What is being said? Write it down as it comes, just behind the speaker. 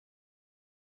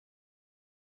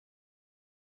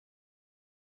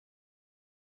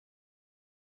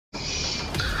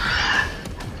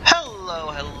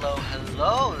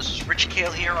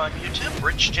Pinnacle here on YouTube,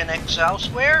 RichGenX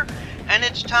elsewhere, and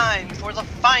it's time for the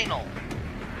final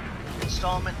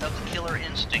installment of the Killer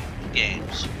Instinct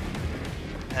games.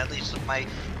 At least of my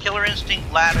Killer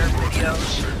Instinct ladder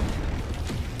videos.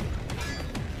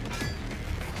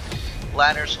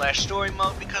 Ladder/story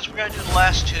mode, because we're going to do the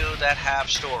last two that have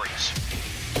stories.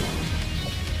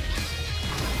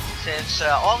 Since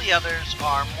all the others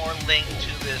are more linked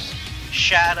to this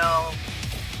shadow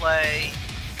play.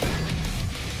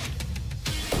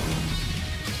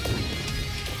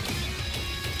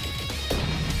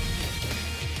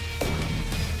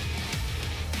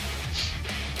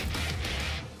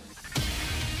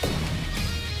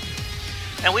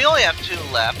 And we only have two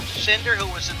left. Cinder, who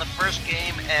was in the first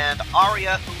game, and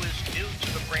ARIA, who is new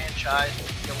to the franchise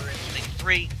with Killer Instinct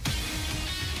 3.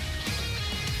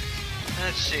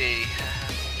 Let's see.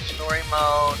 Story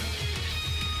mode.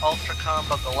 Ultra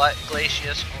Combo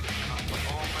Glacius. Ultra Combo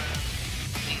Omen.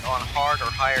 Beat on hard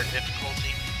or higher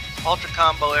difficulty. Ultra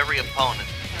Combo every opponent.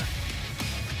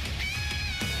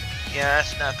 Yeah,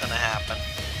 that's not gonna happen.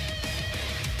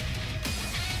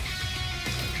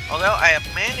 Although I have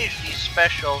managed the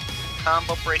special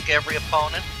combo break every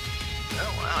opponent.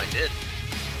 Oh wow, I did.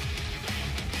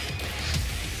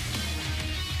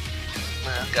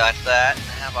 Got that. I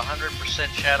have 100%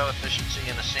 shadow efficiency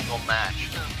in a single match.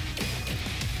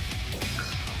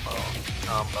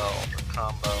 Combo, ultra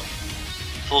combo.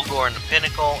 Full gore in the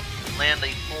Pinnacle. Land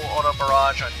a full auto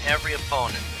barrage on every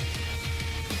opponent.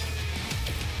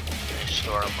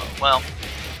 Story mode. Well,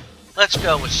 let's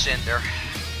go with Cinder.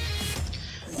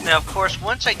 Now, of course,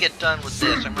 once I get done with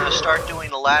this, I'm going to start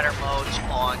doing the ladder modes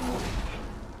on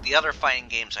the other fighting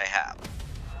games I have.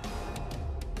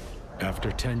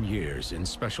 After 10 years in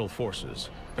Special Forces,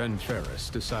 Ben Ferris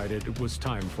decided it was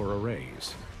time for a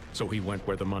raise. So he went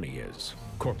where the money is,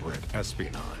 corporate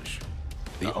espionage.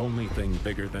 The only thing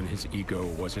bigger than his ego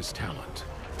was his talent.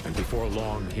 And before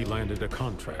long, he landed a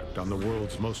contract on the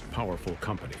world's most powerful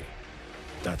company.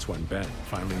 That's when Ben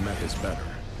finally met his better.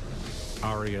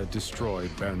 ARIA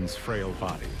destroyed Ben's frail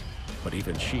body, but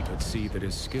even she could see that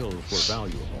his skills were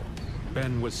valuable.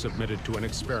 Ben was submitted to an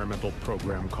experimental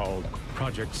program called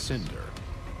Project Cinder.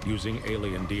 Using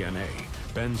alien DNA,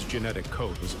 Ben's genetic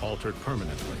code was altered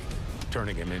permanently,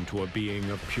 turning him into a being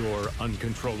of pure,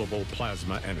 uncontrollable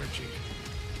plasma energy.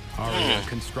 ARIA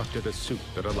constructed a suit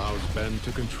that allows Ben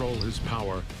to control his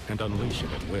power and unleash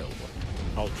it at will.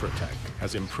 Ultratech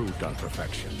has improved on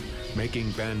perfection,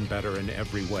 making Ben better in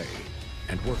every way.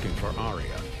 And working for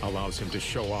ARIA allows him to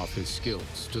show off his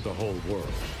skills to the whole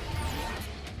world.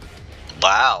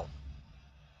 Wow.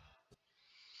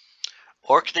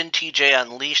 Orchid and TJ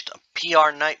unleashed a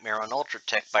PR nightmare on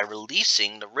Ultratech by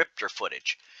releasing the Riptor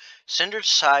footage. Cinder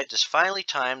decides it's finally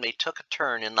time they took a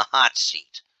turn in the hot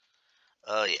seat.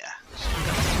 Oh yeah.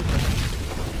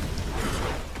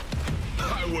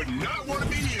 I would not want to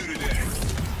be you today.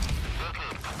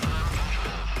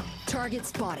 Target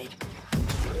spotted.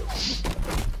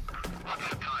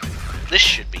 This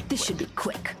should be quick. This should be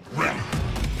quick.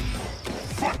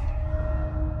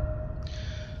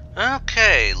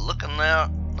 Okay,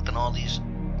 looking all these.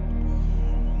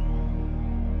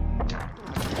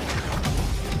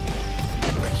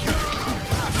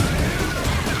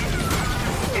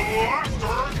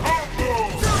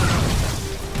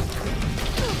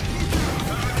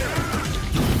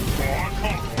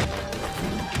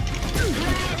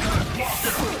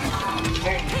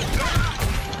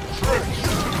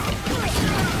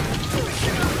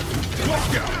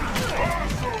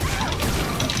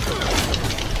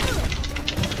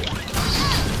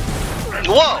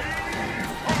 Whoa!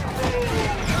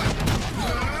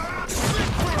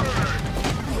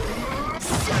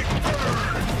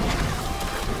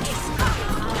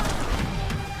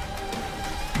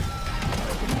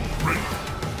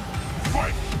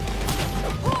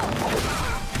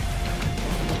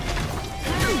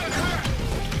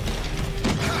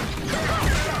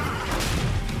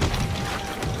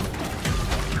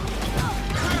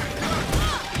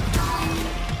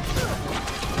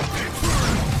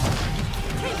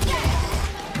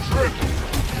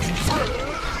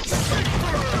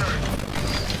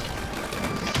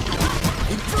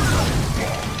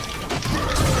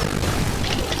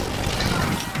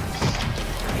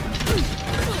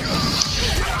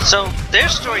 So their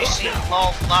stories seem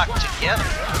all locked together.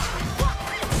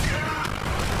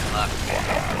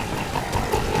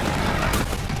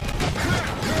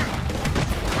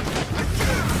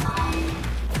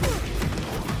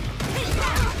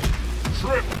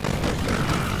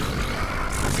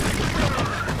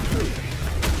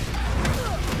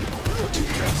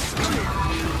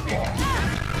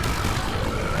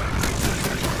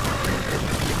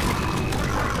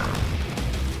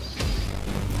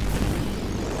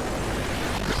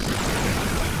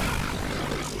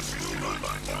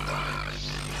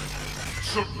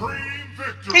 Supreme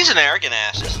victory. He's an arrogant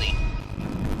ass, isn't he?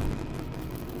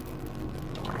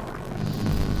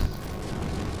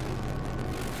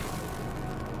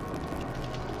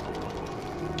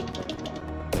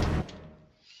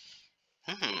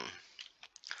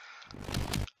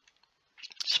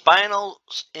 Spinal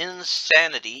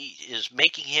insanity is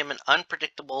making him an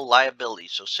unpredictable liability,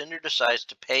 so Cinder decides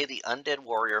to pay the undead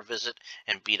warrior a visit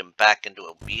and beat him back into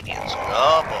obedience.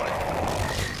 Oh boy.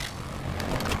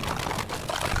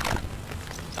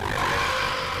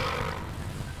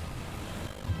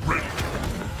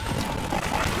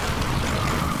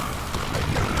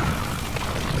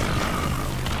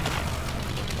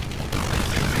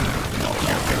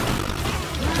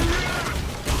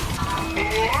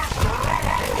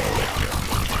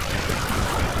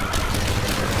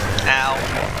 Ow.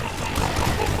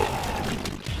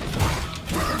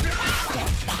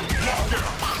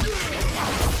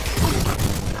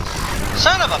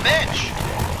 Son of a bitch!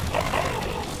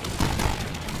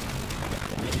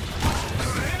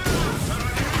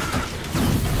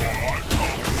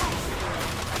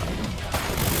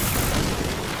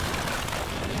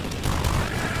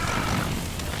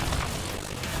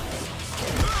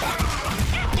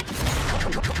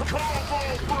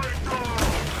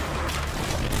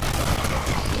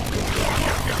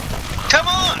 Come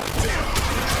on!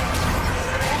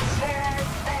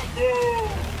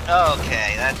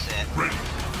 Okay, that's it.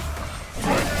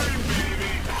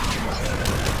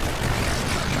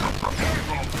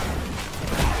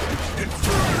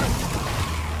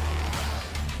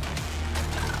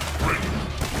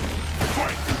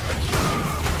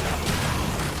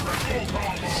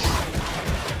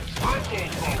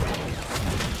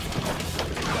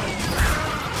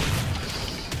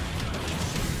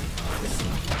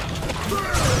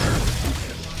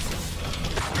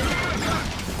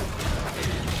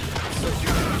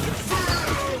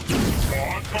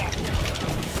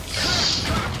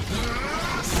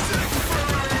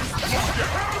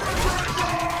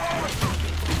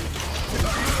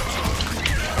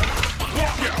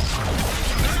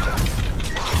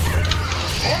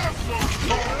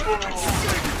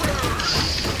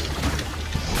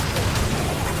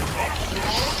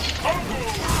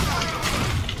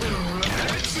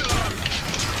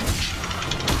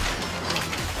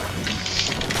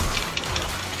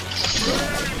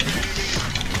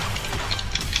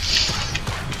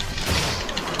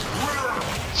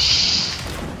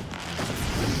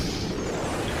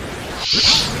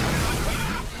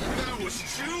 That was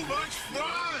too much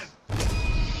fun.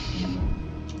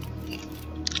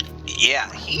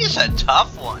 Yeah, he's a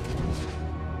tough one.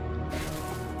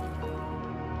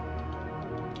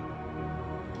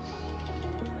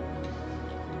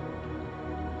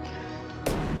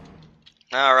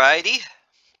 Alrighty.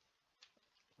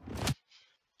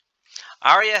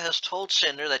 Arya has told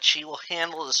Cinder that she will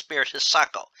handle the spirit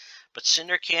Hisako, but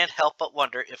Cinder can't help but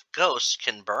wonder if ghosts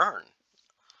can burn.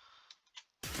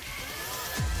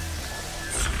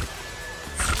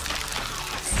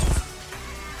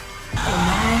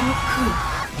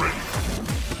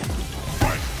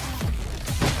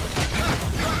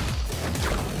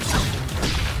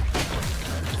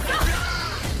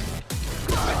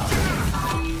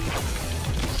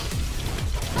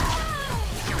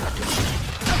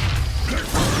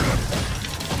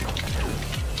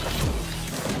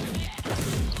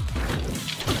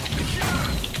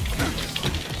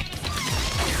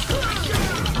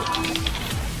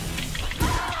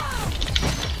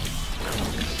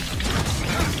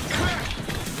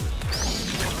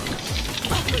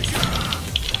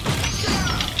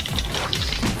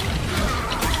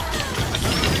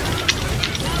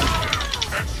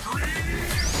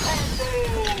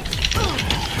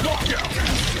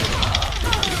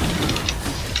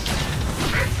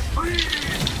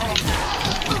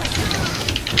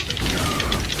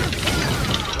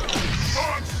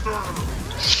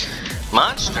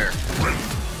 Monster.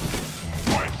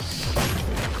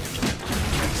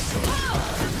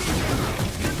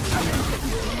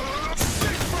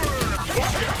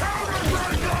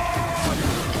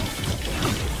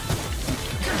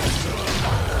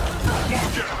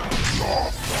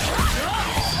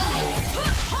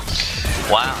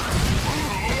 Wow.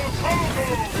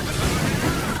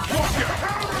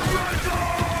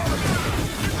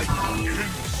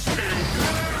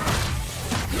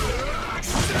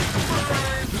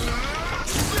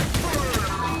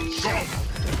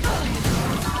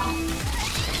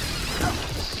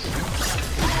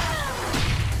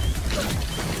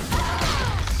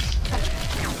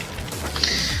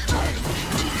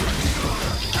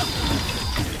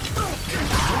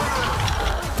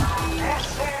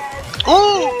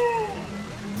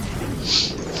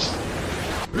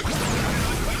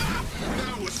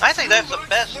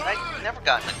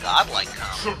 never gotten a godlike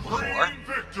combo before. Supreme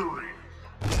victory.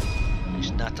 At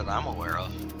least not that I'm aware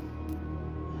of.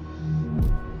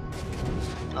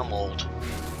 I'm old.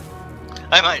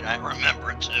 I might not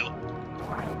remember it too.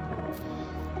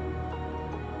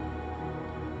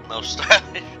 No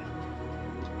stylish.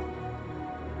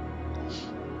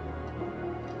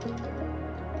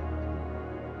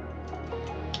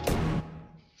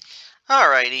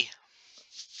 Alrighty.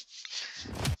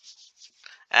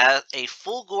 As a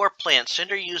Fulgore plant,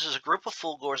 Cinder uses a group of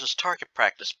Fulgores as target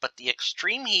practice, but the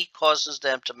extreme heat causes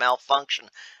them to malfunction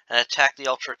and attack the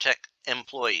Ultratech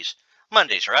employees.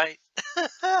 Monday's right.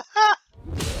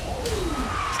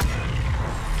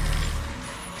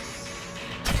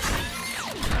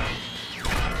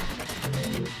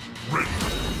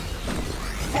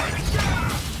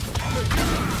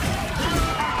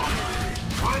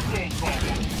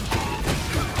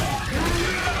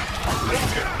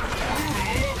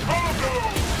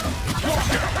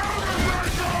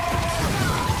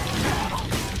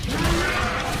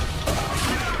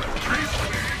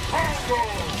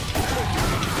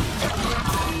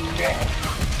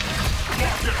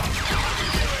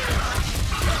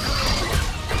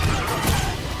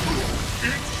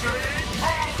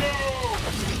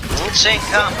 Insane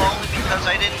combo only because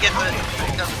I didn't get the,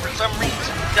 because for some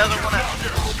reason he doesn't want to.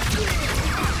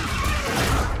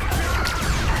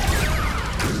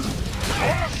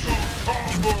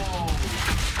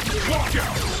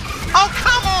 Oh,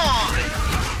 come on!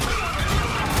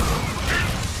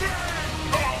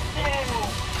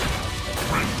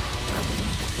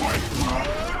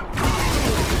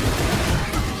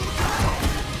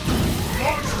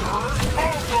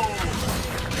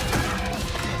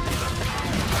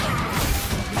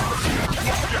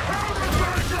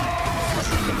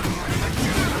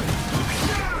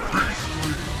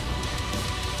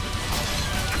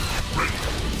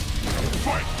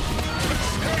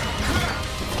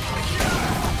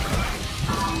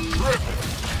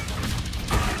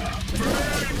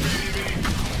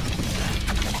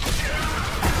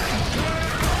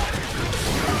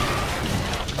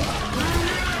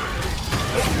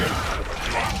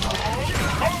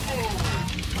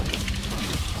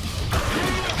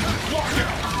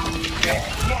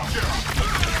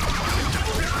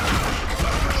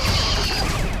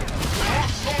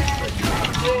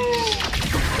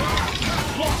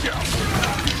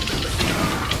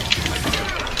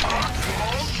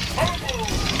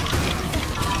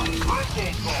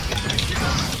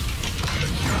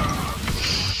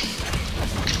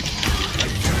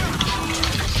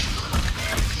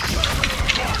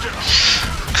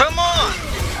 Come on!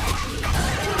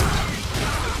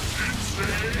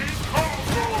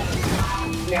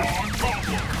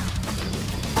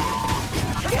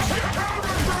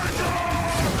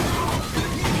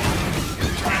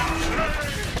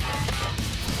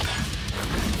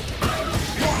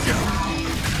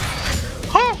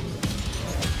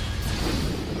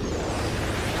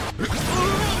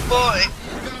 Boy.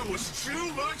 That was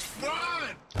too much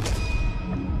fun.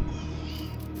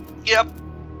 Yep.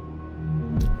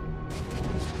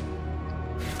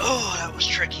 Oh, that was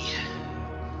tricky.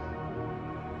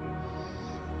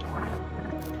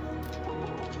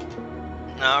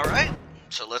 Alright,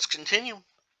 so let's continue.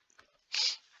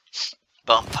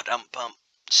 Bump-a-dum-bump.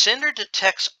 Cinder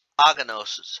detects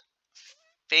Aganos'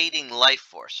 fading life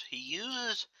force. He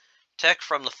uses tech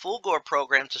from the Fulgore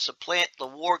program to supplant the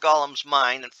War Golem's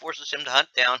mind and forces him to hunt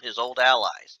down his old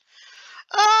allies.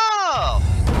 Oh!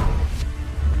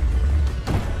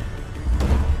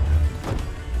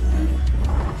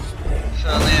 So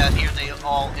yeah, here they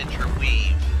all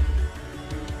interweave.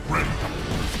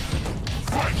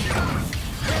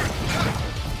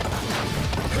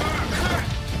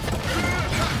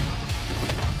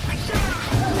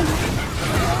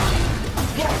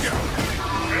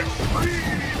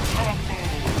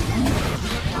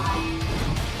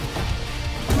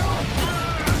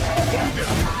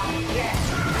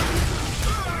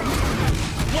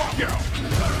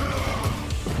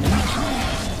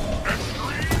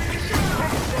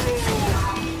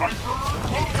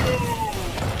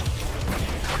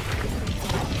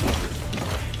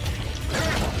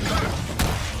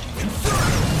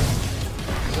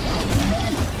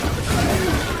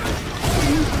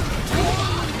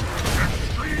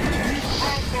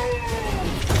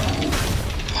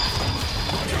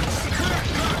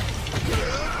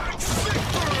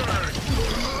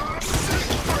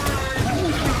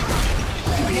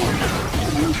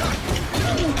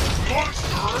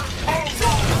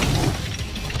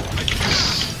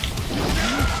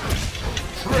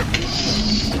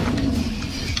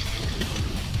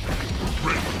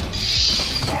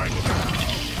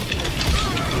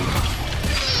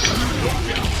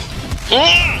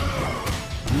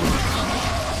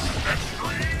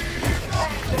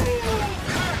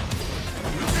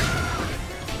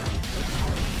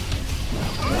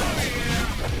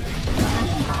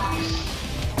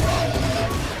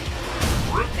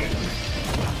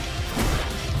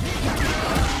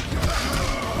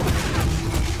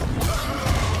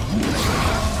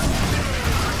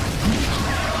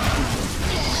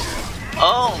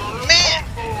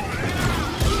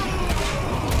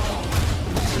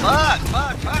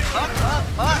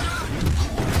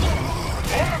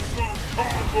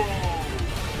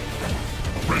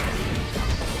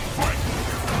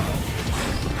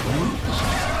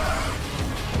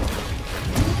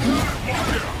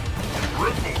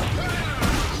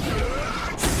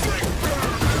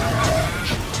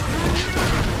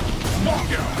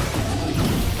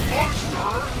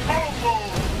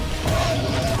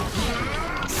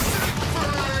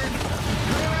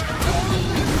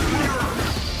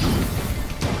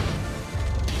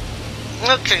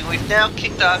 Okay, we've now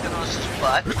kicked Aghanos's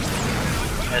butt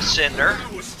as Cinder.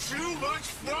 That was too much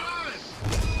fun!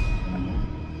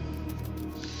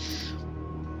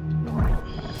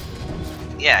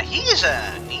 Yeah, he's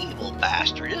an evil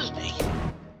bastard, isn't he?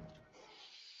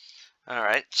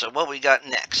 Alright, so what we got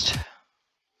next?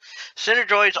 Cinder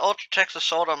joins Ultratech's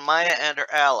assault on Maya and her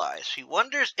allies. He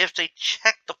wonders if they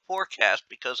checked the forecast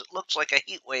because it looks like a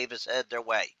heat wave is headed their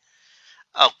way.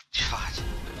 Oh, God.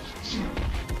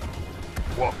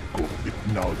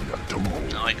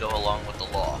 Now I go along with the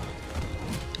law.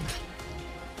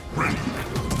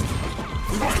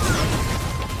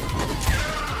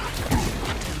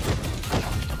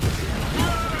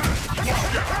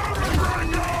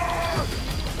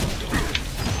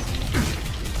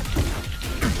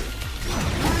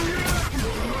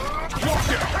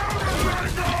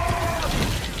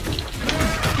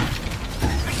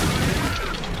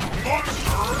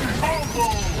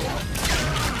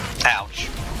 Ouch.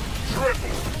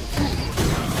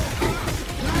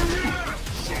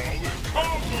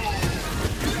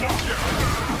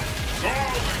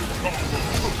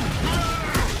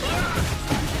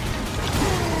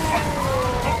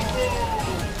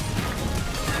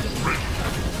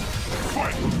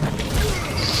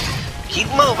 Keep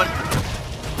moving.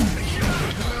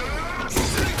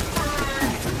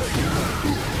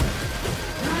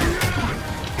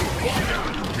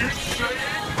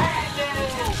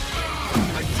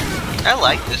 I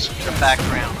like this, the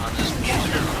background on this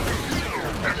music.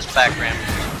 Or this background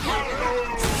music.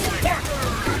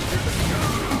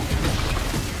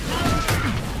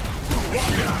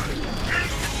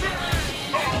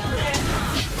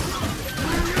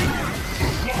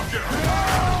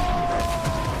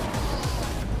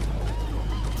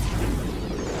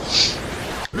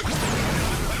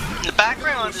 The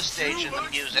background on this stage and the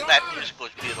music, that music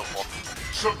was beautiful.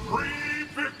 Supreme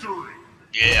victory!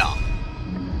 Yeah.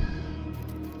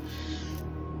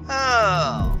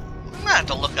 Oh, I'm gonna have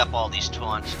to look up all these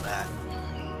taunts for that.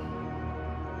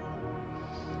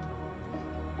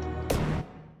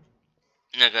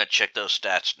 I'm gonna check those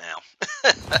stats now.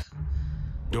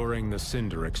 During the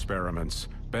Cinder experiments,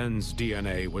 Ben's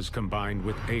DNA was combined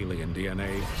with alien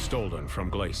DNA stolen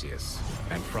from Glacius.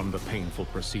 And from the painful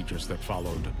procedures that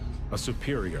followed, a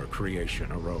superior creation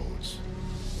arose.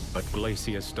 But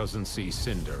Glacius doesn't see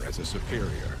Cinder as a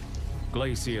superior.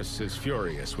 Glacius is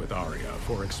furious with ARIA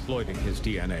for exploiting his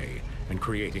DNA and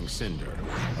creating Cinder,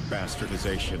 a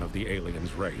bastardization of the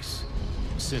alien's race.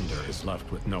 Cinder is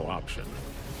left with no option.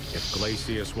 If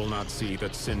Glacius will not see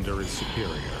that Cinder is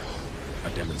superior, a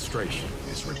demonstration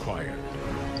is required.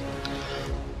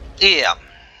 Yeah.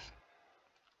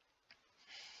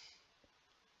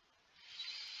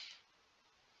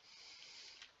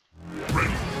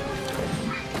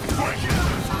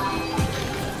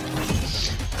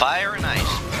 Fire and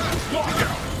ice.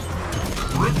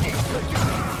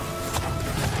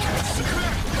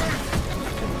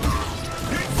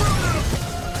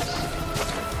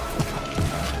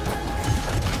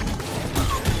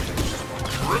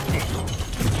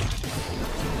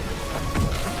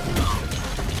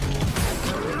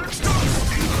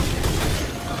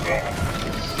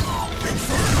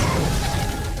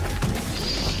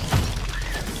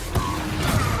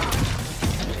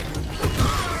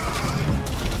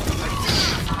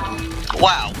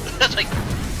 Wow, that's like...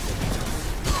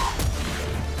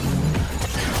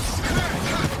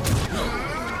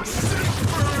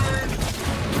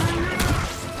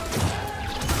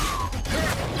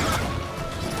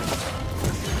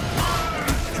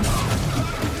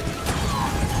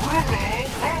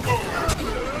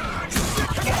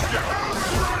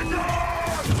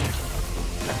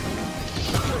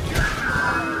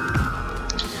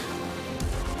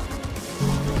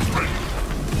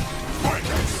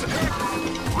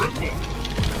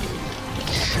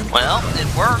 Well, it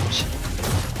worked.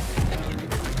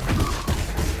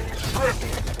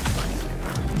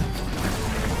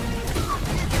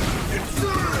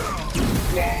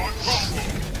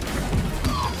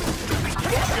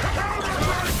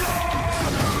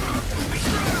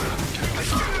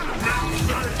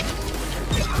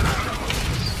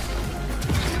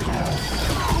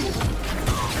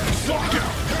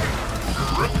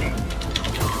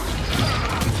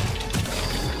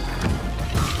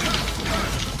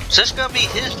 Is this gonna be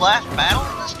his last battle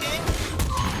in this game?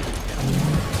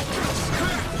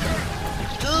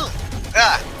 Ooh.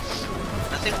 Ah.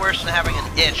 Nothing worse than having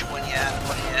an itch when you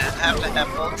have to have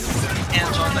both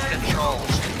hands on the controls.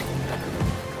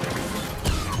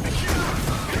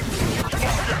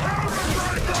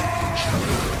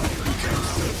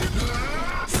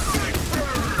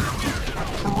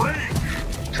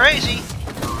 Crazy.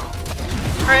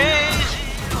 Crazy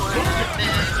when I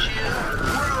met you.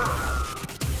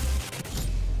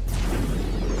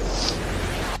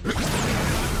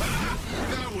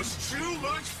 That was too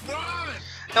much fun!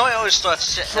 No, I always thought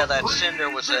that Cinder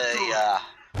was an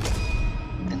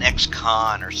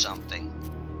ex-con or something.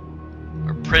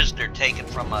 Or prisoner taken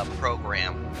from a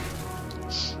program.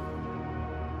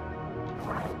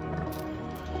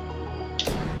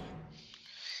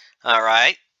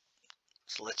 Alright.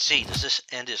 So let's see, does this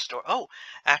end his story? Oh,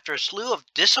 after a slew of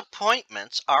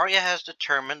disappointments, Arya has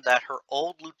determined that her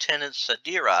old lieutenant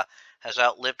Sadira has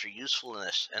outlived her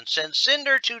usefulness and sends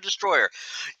Cinder to destroy her.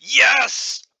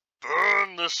 Yes!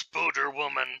 Burn the Spooder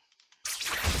woman!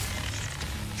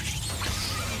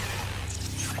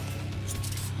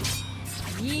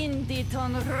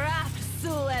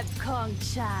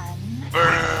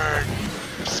 Burn!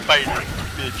 Spider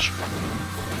bitch!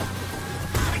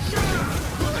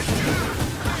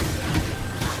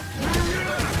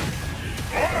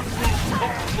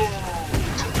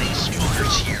 Too many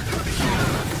Spooders here.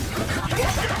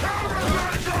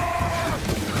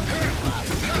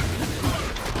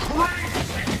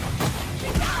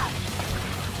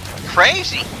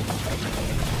 Crazy?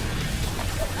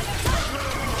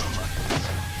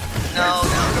 No,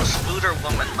 the Spooder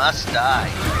woman must die.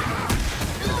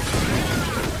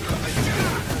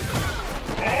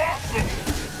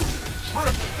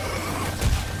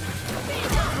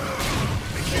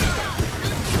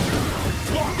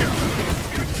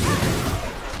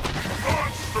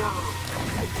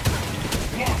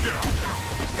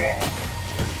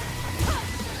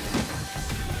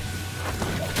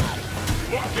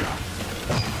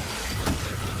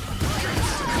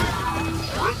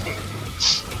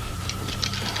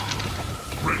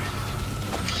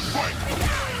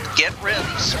 Get rid of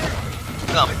these.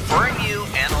 I'm gonna burn you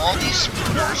and all these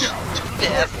Spooders to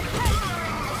death.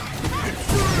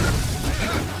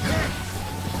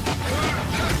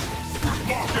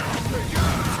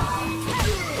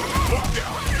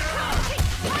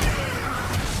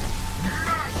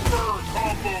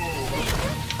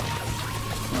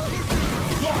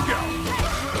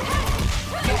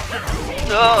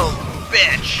 Oh,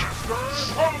 bitch!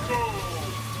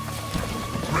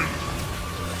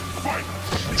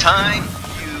 Time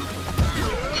you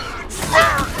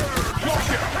burn!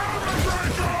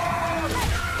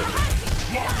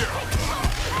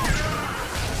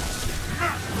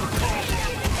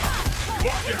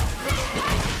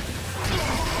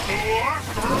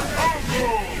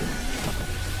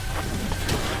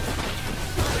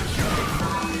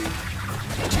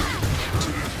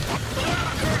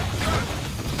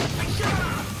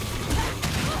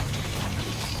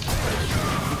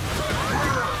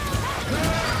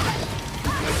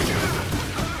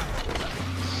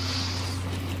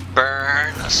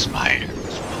 Burn the spider,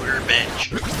 Spooder bitch.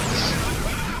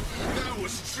 That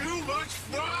was too much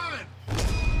fun!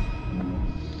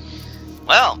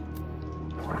 Well.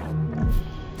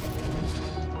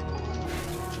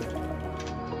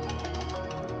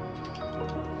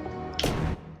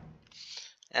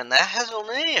 And that has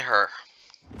eliminated her.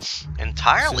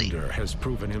 Entirely. Cinder has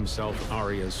proven himself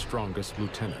Arya's strongest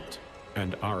lieutenant,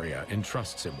 and Arya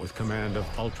entrusts him with command of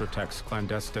Ultratech's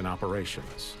clandestine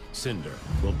operations. Cinder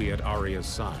will be at Arya's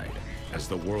side as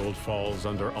the world falls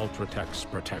under Ultratech's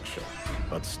protection.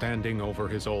 But standing over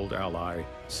his old ally,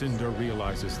 Cinder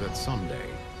realizes that someday,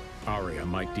 Arya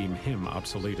might deem him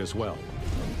obsolete as well.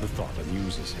 The thought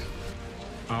amuses him.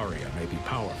 Arya may be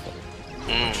powerful,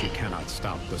 but she cannot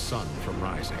stop the sun from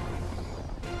rising.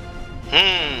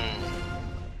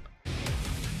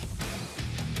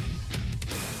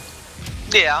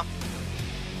 Yeah.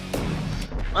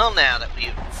 Well, now that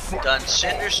we've done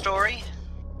Cinder's story,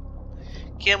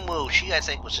 Kim Woo, she I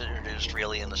think was introduced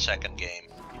really in the second game.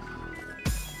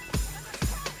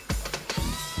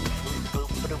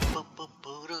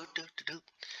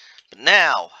 But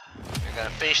now, we're gonna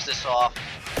finish this off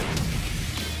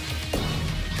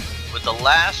with the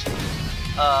last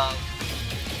of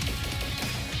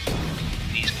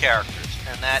these characters,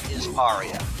 and that is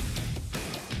Arya.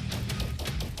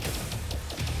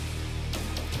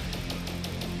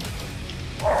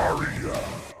 Aria!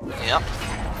 Yep.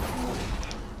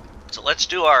 So let's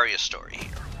do Arya's story here.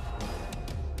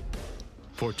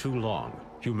 For too long,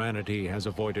 Humanity has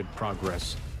avoided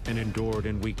progress and endured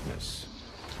in weakness.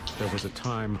 There was a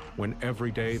time when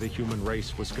every day the human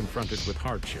race was confronted with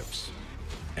hardships,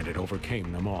 and it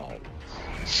overcame them all.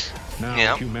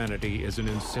 Now humanity is an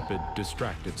insipid,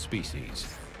 distracted species,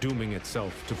 dooming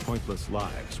itself to pointless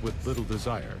lives with little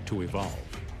desire to evolve.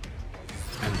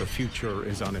 And the future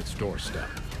is on its doorstep.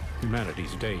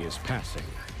 Humanity's day is passing.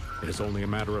 It is only a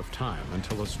matter of time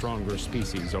until a stronger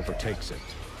species overtakes it.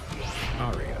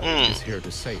 ARIA is here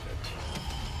to save it.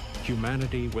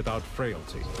 Humanity without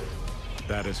frailty.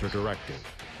 That is her directive.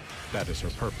 That is her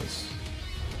purpose.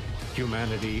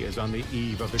 Humanity is on the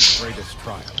eve of its greatest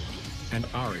trial, and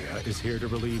ARIA is here to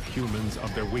relieve humans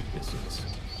of their weaknesses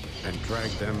and drag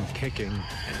them kicking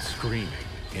and screaming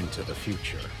into the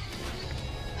future.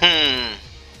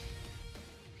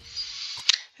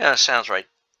 Yeah, sounds right,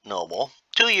 Noble.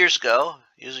 2 years ago,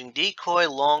 using decoy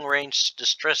long-range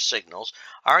distress signals,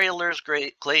 ARIA lures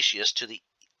Glacius to the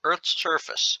Earth's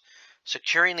surface.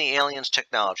 Securing the aliens'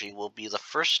 technology will be the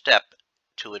first step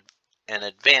to an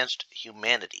advanced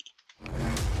humanity.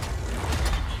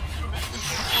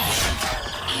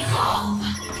 Evolve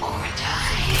or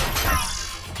die.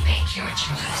 Make your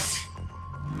choice.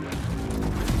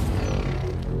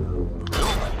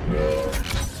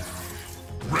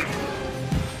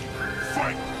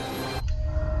 Fight!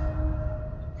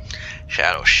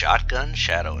 Shadow shotgun,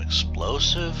 shadow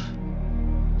explosive.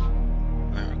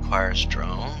 It requires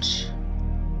drones.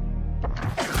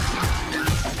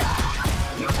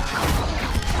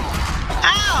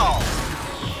 Ow!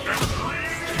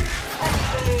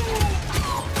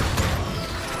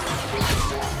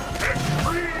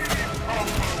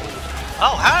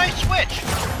 Oh, how did I switch?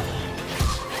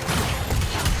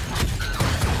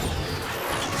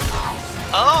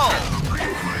 Oh!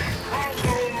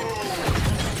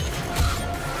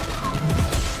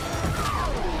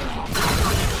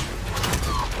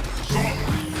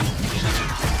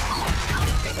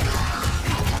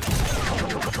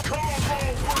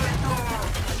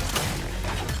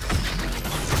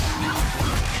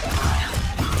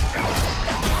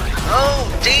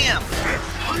 Oh, damn!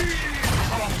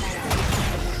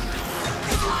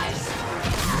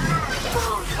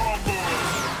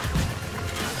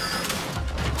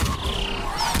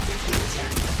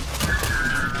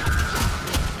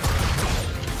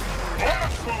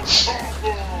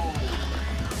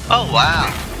 Oh, wow.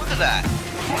 Look at that.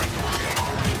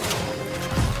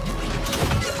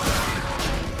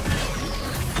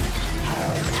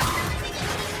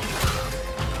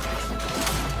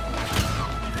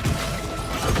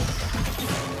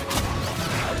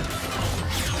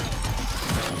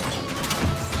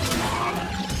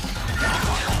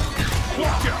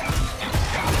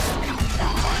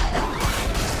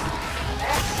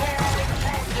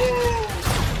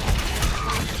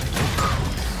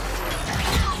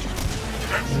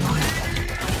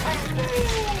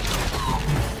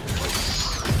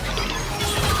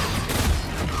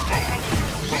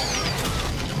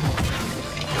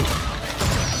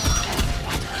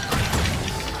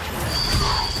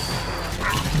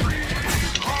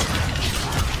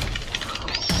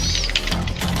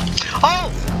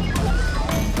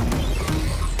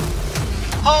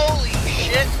 Holy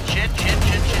shit, shit.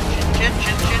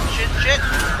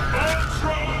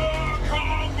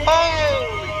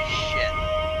 Holy shit.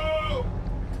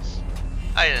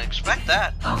 I didn't expect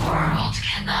that. The world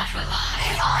cannot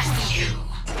rely on you.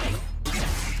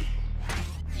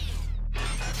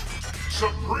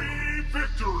 Supreme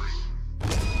victory!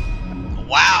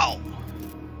 Wow.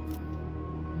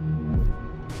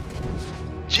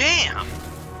 Damn.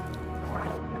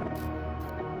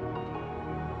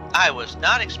 I was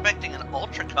not expecting an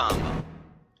ultra combo.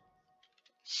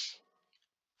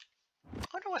 I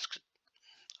wonder what's...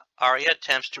 ARIA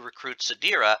attempts to recruit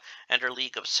Sadira and her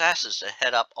League of Assassins to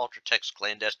head up Ultratech's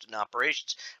clandestine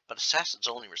operations, but assassins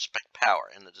only respect power,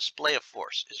 and the display of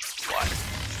force is required.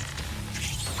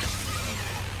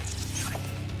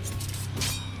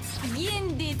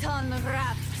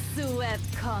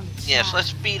 Yes,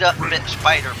 let's beat up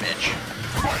Spider Bitch.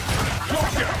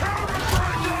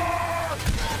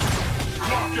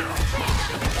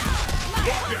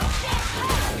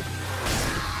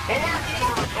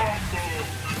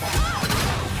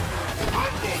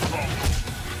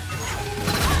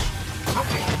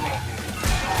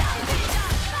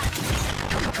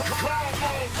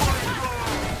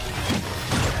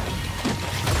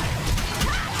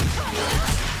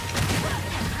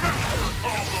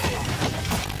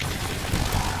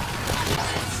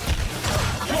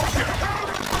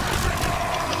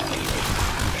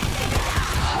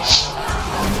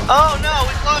 Oh no,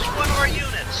 we've lost one of our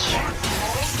units.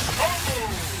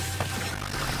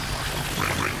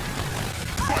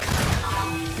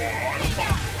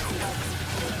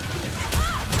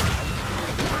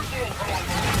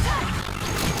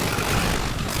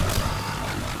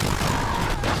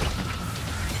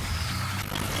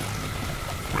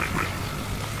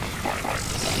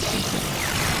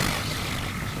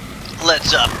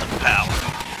 Let's up the power.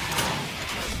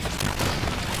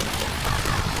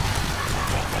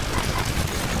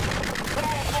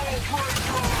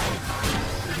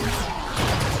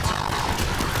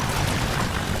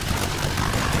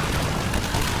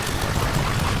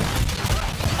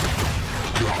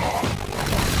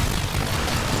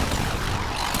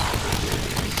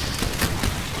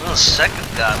 Well, second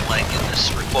godlike in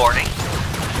this recording.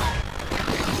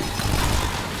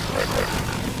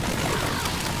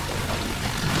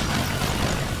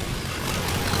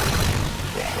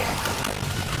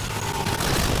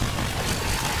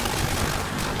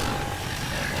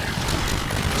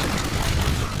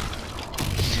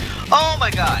 Oh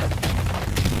my god!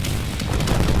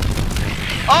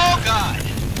 Oh god!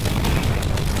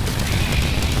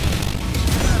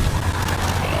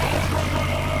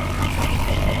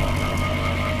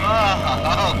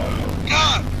 Oh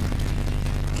god!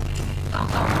 The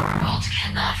world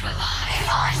cannot rely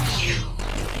on you.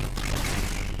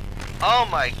 Oh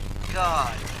my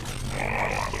god!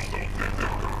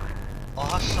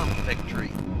 Awesome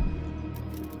victory.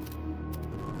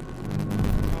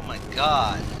 Oh my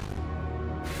god.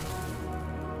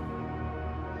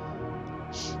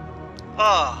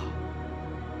 Oh.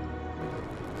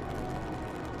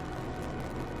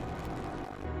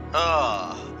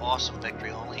 Oh, awesome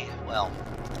victory only. Well,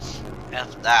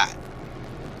 F that.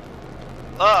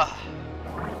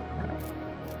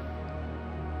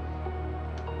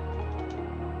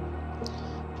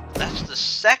 That's the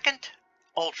second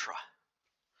Ultra.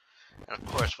 And of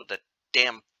course with the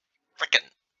damn frickin'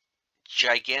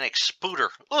 gigantic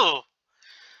spooter. Ugh.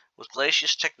 With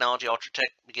Glacius technology,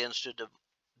 Ultratech begins to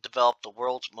develop the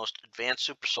world's most advanced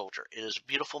super soldier. It is a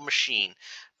beautiful machine,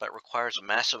 but requires a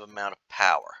massive amount of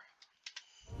power.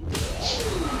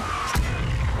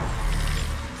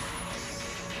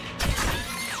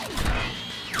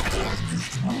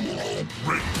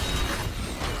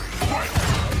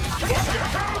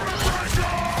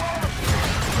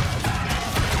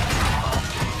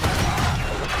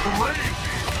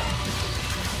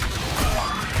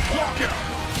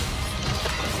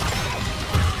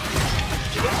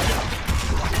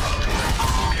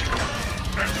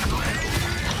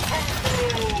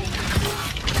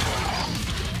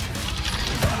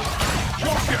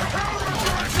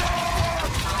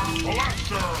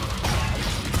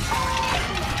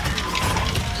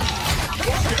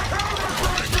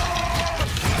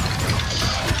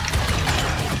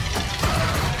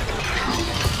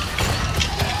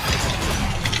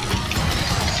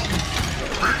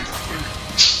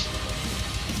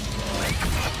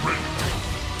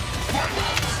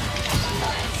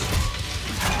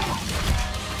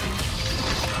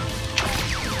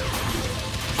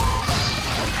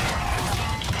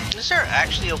 Is there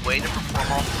actually a way to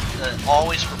perform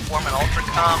always perform an Ultra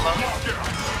combo?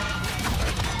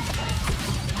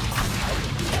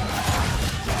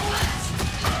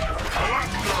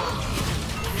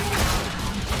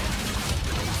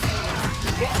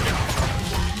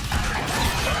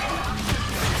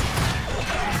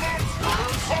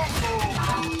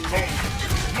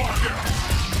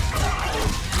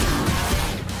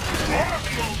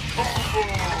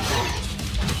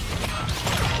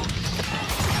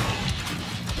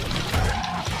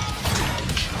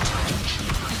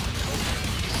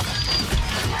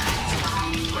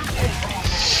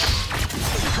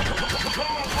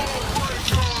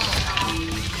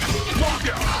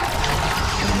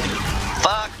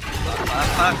 Fuck.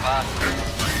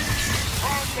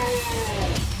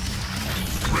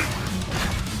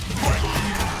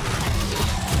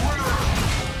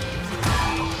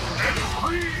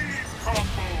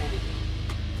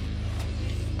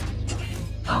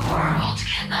 The world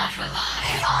cannot rely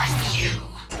on you.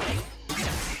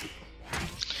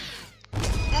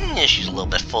 Yeah, she's a little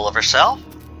bit full of herself.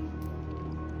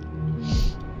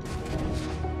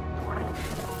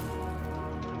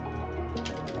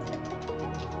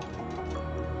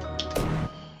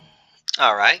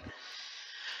 Alright.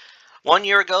 1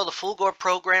 year ago, the Fulgore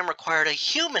program required a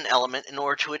human element in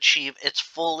order to achieve its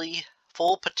full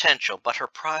potential, but her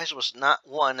prize was not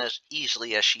won as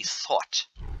easily as she thought.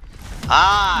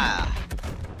 Ah!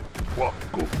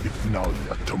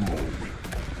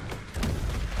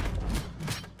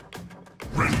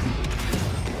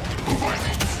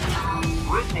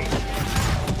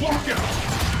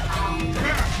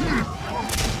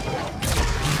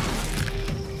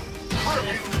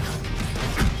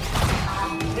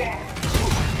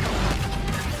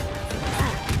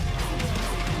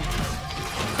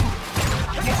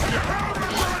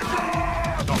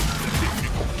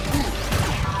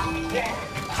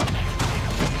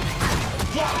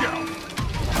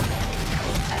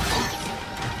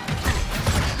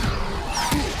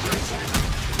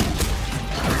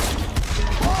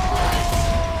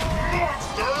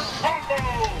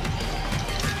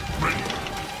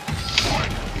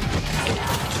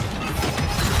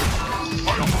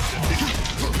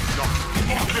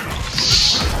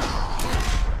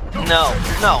 No,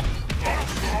 no.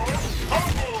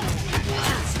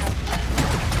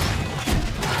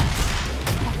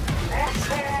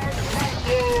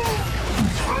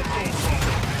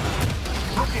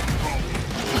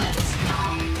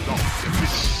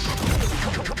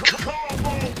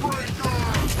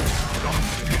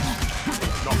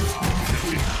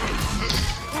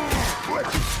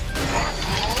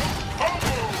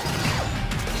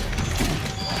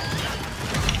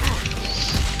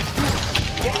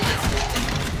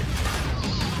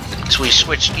 So we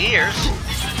switch gears.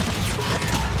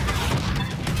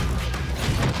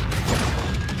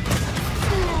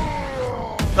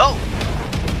 Oh!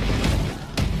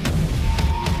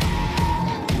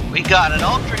 We got an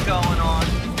ultra going on.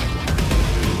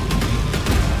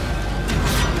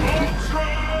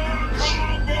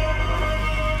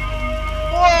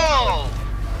 Whoa!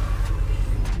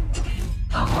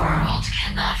 The world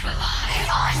cannot rely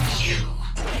on you.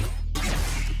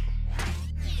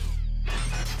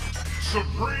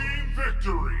 Supreme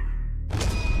victory!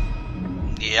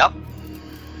 Yep.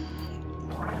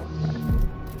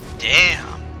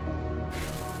 Damn.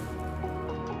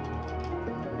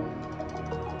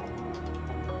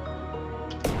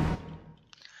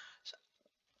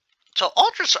 So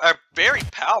Ultras are very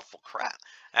powerful crap.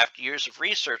 After years of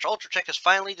research, Ultratech has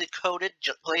finally decoded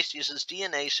Glacius's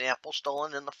DNA sample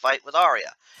stolen in the fight with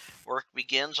ARIA. Work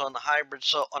begins on the hybrid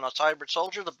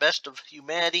soldier, the best of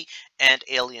humanity and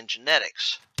alien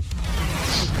genetics.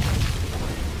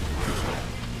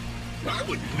 I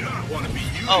would not want to be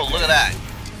you. Oh, look at that.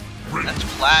 That's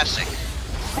classic.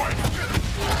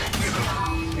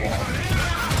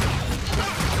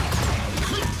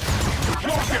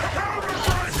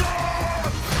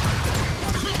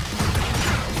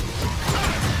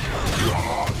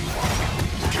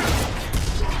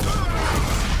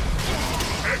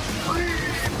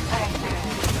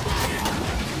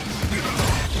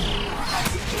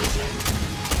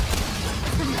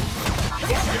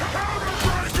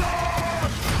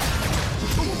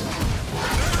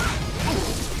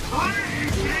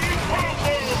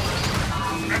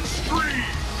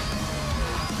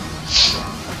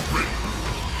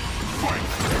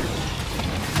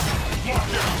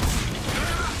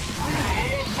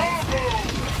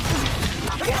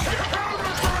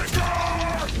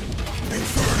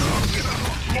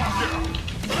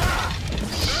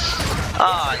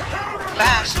 Ah, you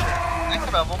bastard! I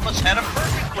could have almost had a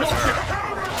perfect with her.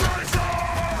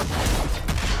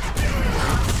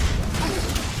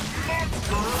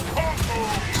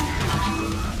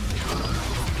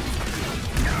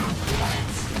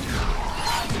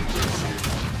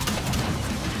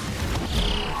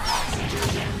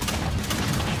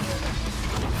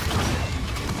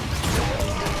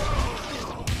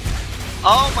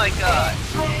 Oh my god.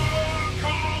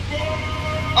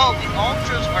 Oh, the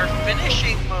Ultras are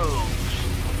finishing moves.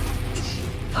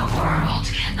 The world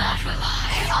cannot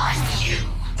rely on you.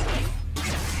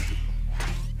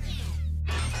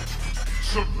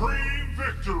 Supreme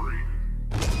victory!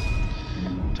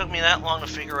 Took me that long to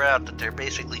figure out that they're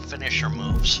basically finisher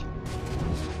moves.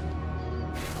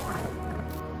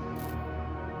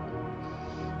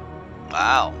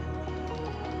 Wow.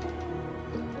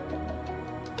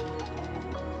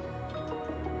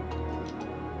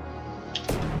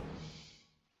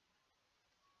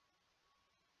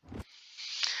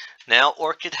 Now,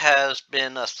 Orchid has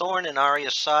been a thorn in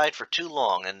Aria's side for too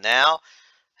long, and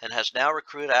has now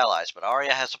recruited allies. But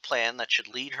Aria has a plan that should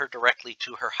lead her directly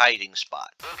to her hiding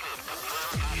spot.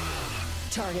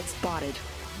 Target spotted.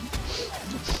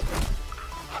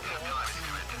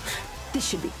 This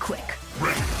should be quick.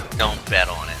 Don't bet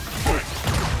on it.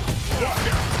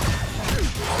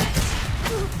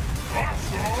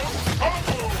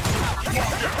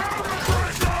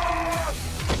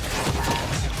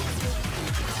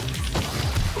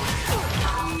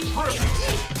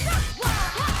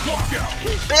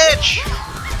 Bitch!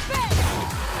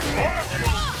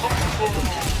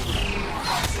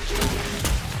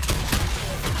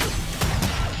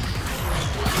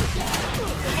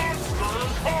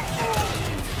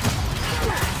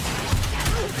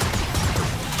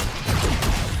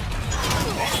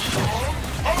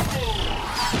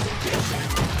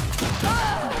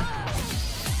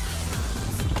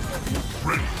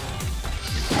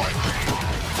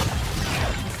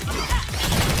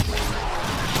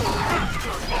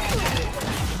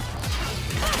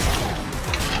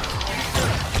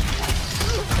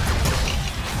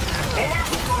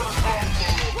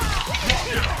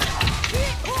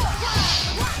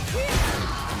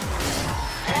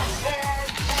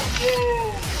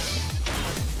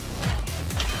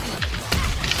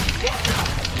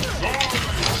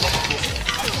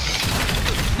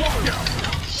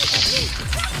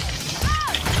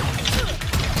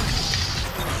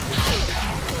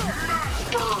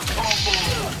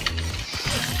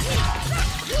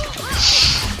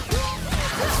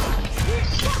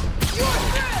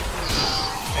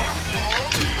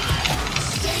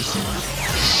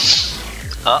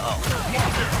 Uh-oh.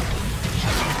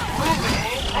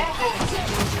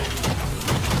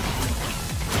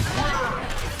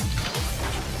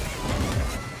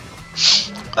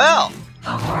 Well. The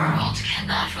world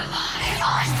cannot rely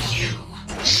on you.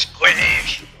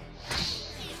 Squish.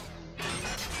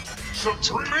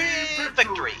 Supreme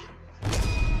victory.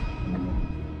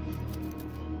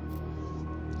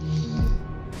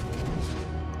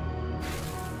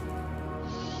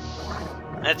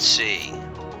 Let's see.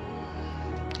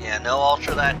 Yeah, no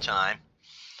Ultra that time.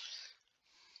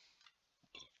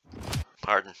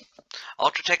 Pardon.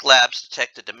 Ultratech Labs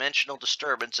detect a dimensional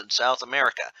disturbance in South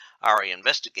America. ARIA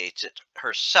investigates it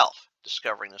herself,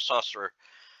 discovering the sorcerer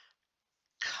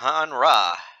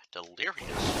Conra delirious.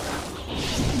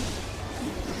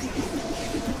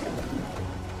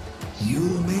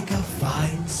 You'll make a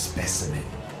fine specimen.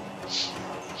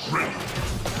 Ready.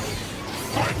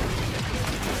 Fight.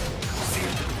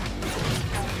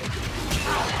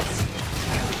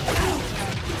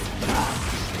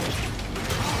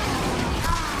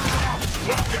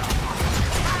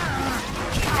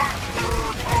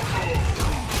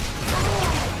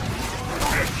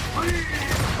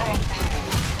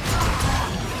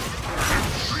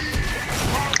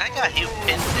 I got you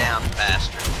pinned down,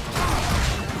 bastard.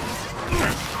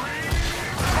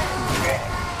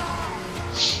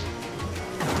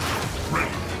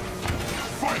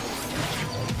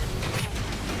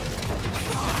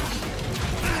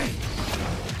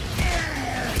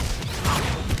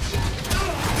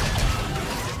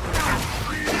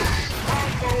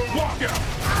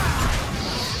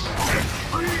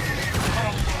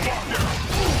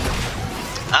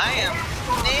 I am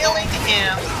nailing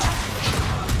him.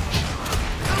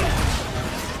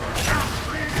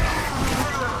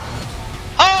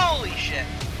 Holy shit.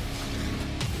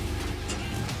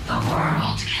 The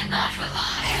world cannot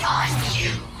rely on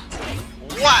you.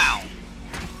 Wow.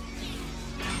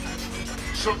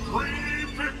 Supreme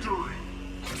victory.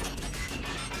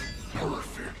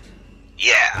 Perfect.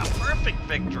 Yeah, perfect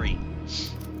victory.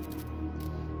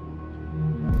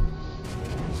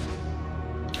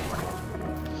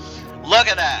 Look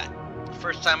at that.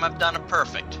 First time I've done a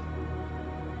perfect.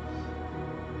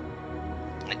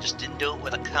 I just didn't do it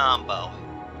with a combo.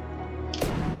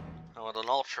 Or with an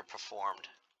ultra performed.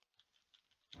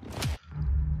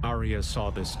 ARIA saw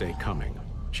this day coming.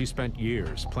 She spent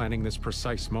years planning this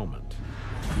precise moment.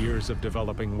 Years of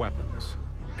developing weapons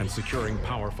and securing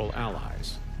powerful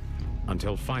allies.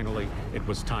 Until finally, it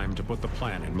was time to put the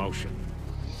plan in motion.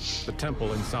 The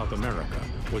temple in South America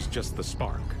was just the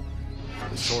spark.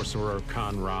 The sorcerer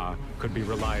Conra could be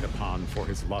relied upon for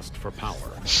his lust for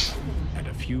power, and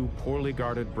a few poorly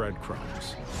guarded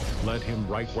breadcrumbs led him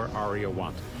right where ARIA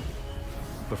wanted.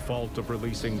 The fault of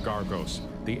releasing Gargos,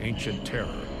 the ancient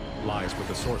terror, lies with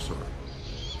the sorcerer.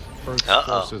 Earth's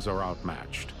forces are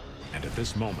outmatched, and at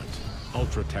this moment,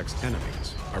 Ultratech's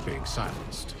enemies are being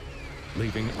silenced,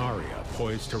 leaving ARIA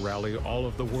poised to rally all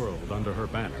of the world under her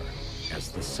banner as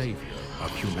the savior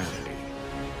of humanity.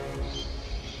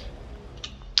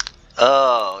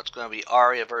 Oh, it's going to be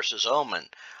ARIA versus Omen.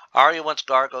 ARIA wants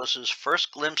Gargos'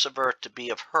 first glimpse of Earth to be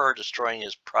of her destroying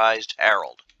his prized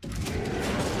herald.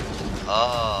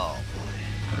 Oh.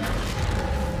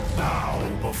 Bow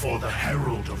before the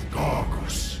herald of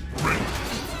Gargos. Ready.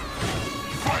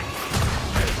 Fight.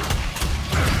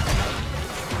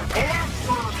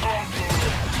 Blaster combo.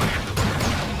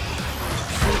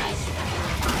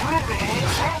 Brutal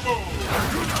combo.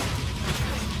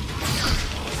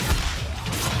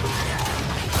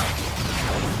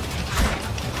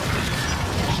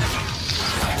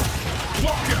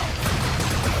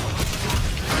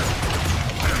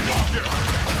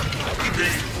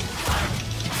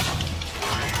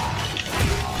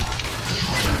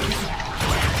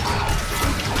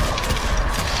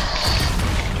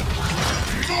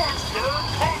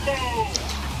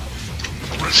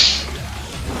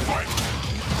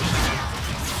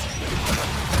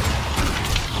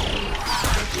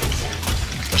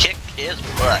 Kick his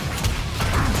butt.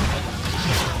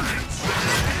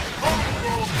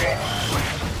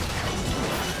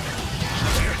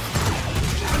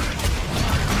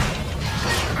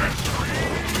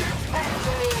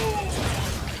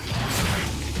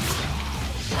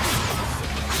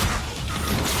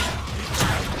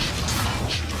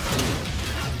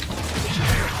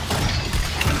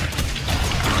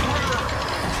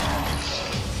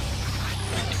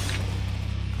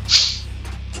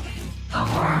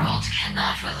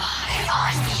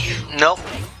 Nope.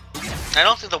 I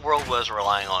don't think the world was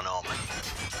relying on Omen.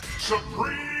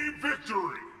 Supreme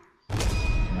victory.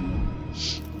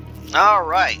 All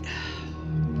right.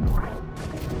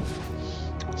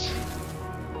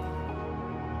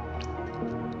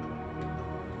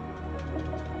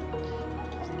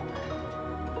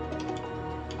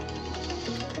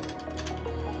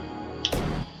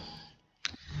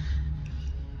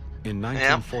 In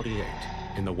 1948,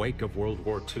 in the wake of World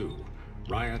War II,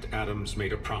 Riot Adams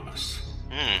made a promise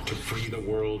to free the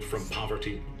world from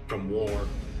poverty, from war,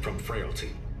 from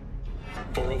frailty.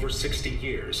 For over 60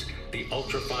 years, the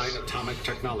Ultrafine Atomic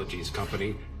Technologies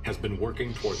Company has been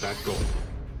working toward that goal,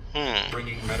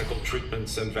 bringing medical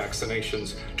treatments and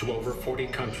vaccinations to over 40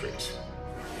 countries,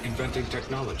 inventing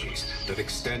technologies that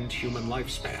extend human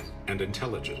lifespan and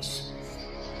intelligence.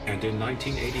 And in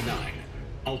 1989,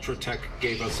 Ultratech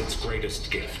gave us its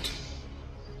greatest gift,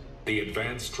 the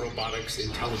Advanced Robotics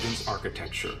Intelligence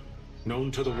Architecture, known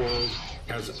to the world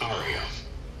as ARIA,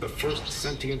 the first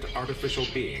sentient artificial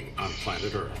being on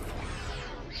planet Earth.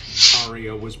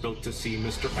 ARIA was built to see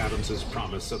Mr. Adams's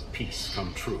promise of peace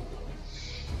come true,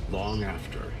 long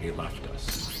after he left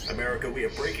us. America, we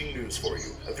have breaking news for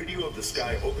you. A video of the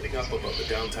sky opening up above the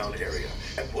downtown area,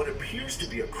 and what appears to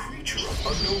be a creature of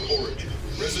unknown origin.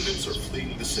 Residents are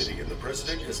fleeing the city, and the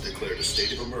president has declared a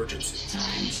state of emergency.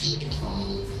 Time to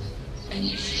evolve.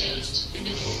 Initiate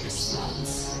Pinnacle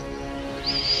response.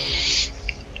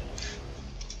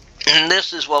 And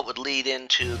this is what would lead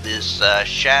into this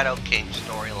Shadow King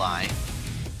storyline,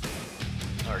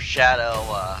 or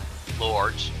Shadow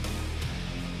Lords,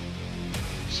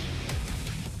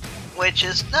 which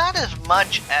is not as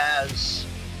much as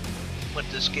what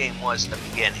this game was in the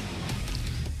beginning.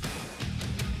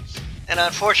 And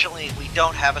unfortunately, we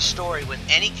don't have a story with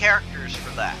any characters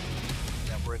for that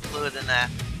were included in that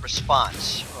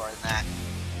response, or in that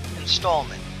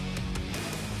installment.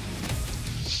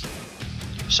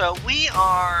 So we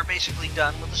are basically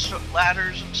done with the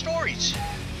ladders and stories.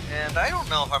 And I don't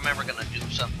know if I'm ever going to do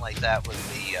something like that with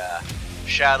the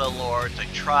Shadow Lords. I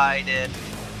tried it, it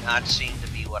did not seem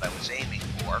to be what I was aiming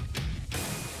for.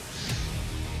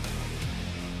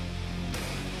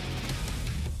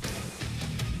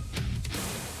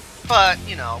 But,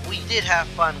 you know, we did have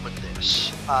fun with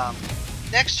this.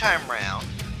 Next time round,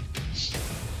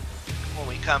 when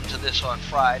we come to this on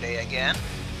Friday again,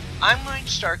 I'm going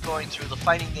to start going through the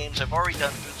fighting games I've already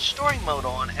done through the story mode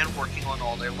on and working on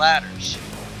all their ladders.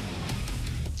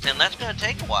 And that's going to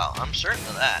take a while, I'm certain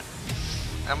of that.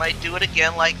 I might do it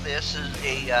again like this as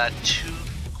a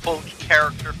two-quote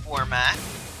character format.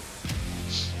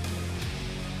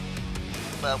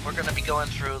 But we're going to be going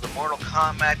through the Mortal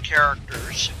Kombat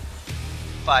characters,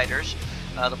 fighters,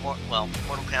 Mortal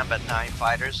Kombat 9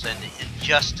 fighters, then the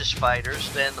Injustice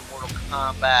fighters, then the Mortal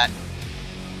Kombat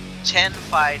 10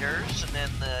 fighters, and then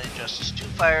the Injustice 2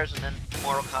 fighters, and then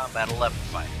Mortal Kombat 11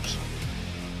 fighters.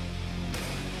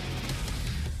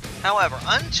 However,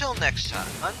 until the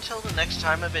next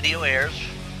time a video airs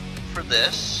for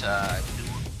this, I do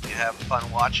hope you have fun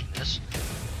watching this.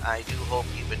 I do hope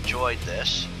you've enjoyed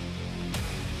this.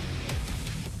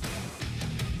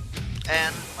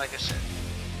 And, like I said,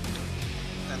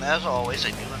 and as always, I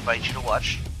do invite you to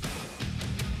watch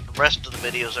the rest of the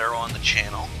videos that are on the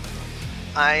channel.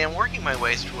 I am working my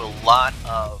way through a lot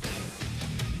of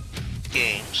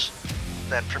games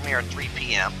that premiere at 3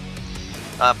 p.m.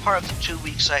 Part of the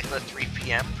 2-week cycle at 3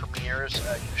 p.m. premieres,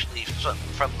 usually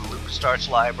from the LucasArts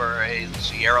library, the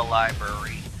Sierra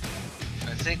library.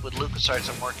 I think with LucasArts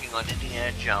I'm working on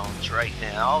Indiana Jones right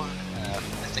now.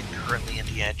 I think currently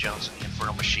Indiana Jones and the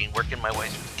Infernal Machine, working my way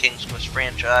through the King's Quest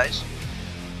franchise.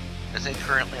 I think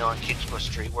currently on King's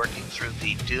Quest 3, working through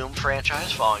the Doom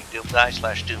franchise, following Doom Guy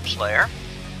 / Doom Slayer.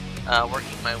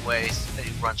 Working my way,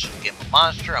 it runs through the Game of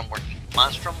Monster, I'm working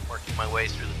Monstrum, working my way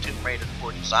through the Tomb Raider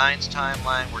 4 Designs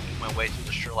timeline, working my way through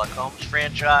the Sherlock Holmes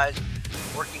franchise,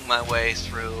 working my way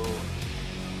through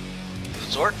the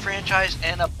Zork franchise,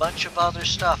 and a bunch of other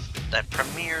stuff that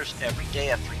premieres every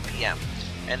day at 3 p.m.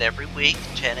 And every week,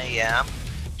 10 a.m.,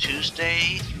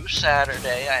 Tuesday through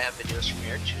Saturday, I have videos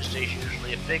premiere. Tuesday is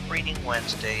usually a fig reading,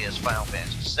 Wednesday is Final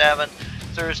Fantasy VII,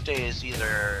 Thursday is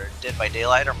either Dead by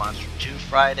Daylight or Monster 2,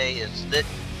 Friday is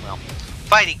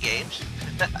fighting games,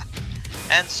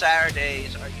 and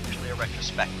Saturdays are usually a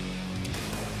retrospective.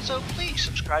 So please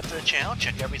subscribe to the channel,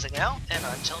 check everything out, and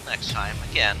until next time,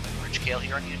 again, Rich Kale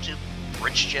here on YouTube,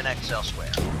 Rich Gen X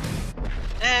elsewhere.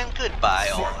 And goodbye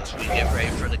all as we get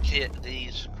ready for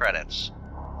these credits.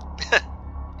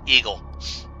 Eagle.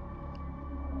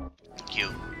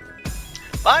 Cute.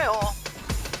 Bye all.